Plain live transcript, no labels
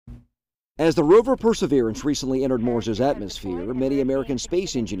As the rover Perseverance recently entered Mars's atmosphere, many American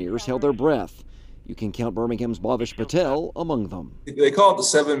space engineers held their breath. You can count Birmingham's Bhavish Patel among them. They call it the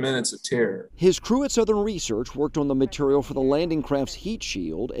 7 minutes of terror. His crew at Southern Research worked on the material for the landing craft's heat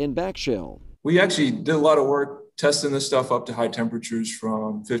shield and back shell. We actually did a lot of work testing this stuff up to high temperatures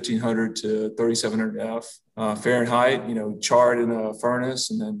from 1500 to 3700 Fahrenheit, charred in a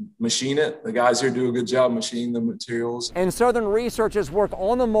furnace and then machine it. The guys here do a good job machining the materials. And Southern Research's work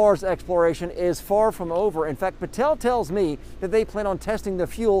on the Mars exploration is far from over. In fact, Patel tells me that they plan on testing the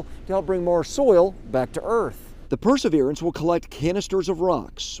fuel to help bring Mars soil back to Earth. The Perseverance will collect canisters of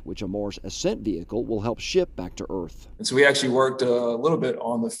rocks, which a Mars ascent vehicle will help ship back to Earth. And so we actually worked a little bit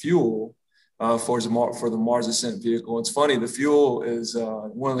on the fuel for the Mars ascent vehicle. It's funny, the fuel is,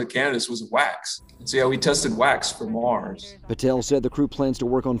 one of the candidates was wax. And so yeah, we tested wax for Mars. Patel said the crew plans to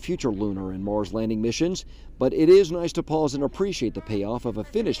work on future lunar and Mars landing missions, but it is nice to pause and appreciate the payoff of a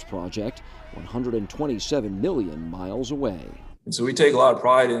finished project 127 million miles away. And so we take a lot of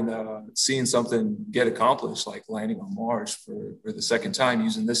pride in seeing something get accomplished, like landing on Mars for the second time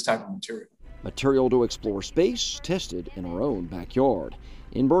using this type of material. Material to explore space, tested in our own backyard.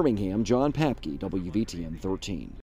 In Birmingham, John Papke, WVTM 13.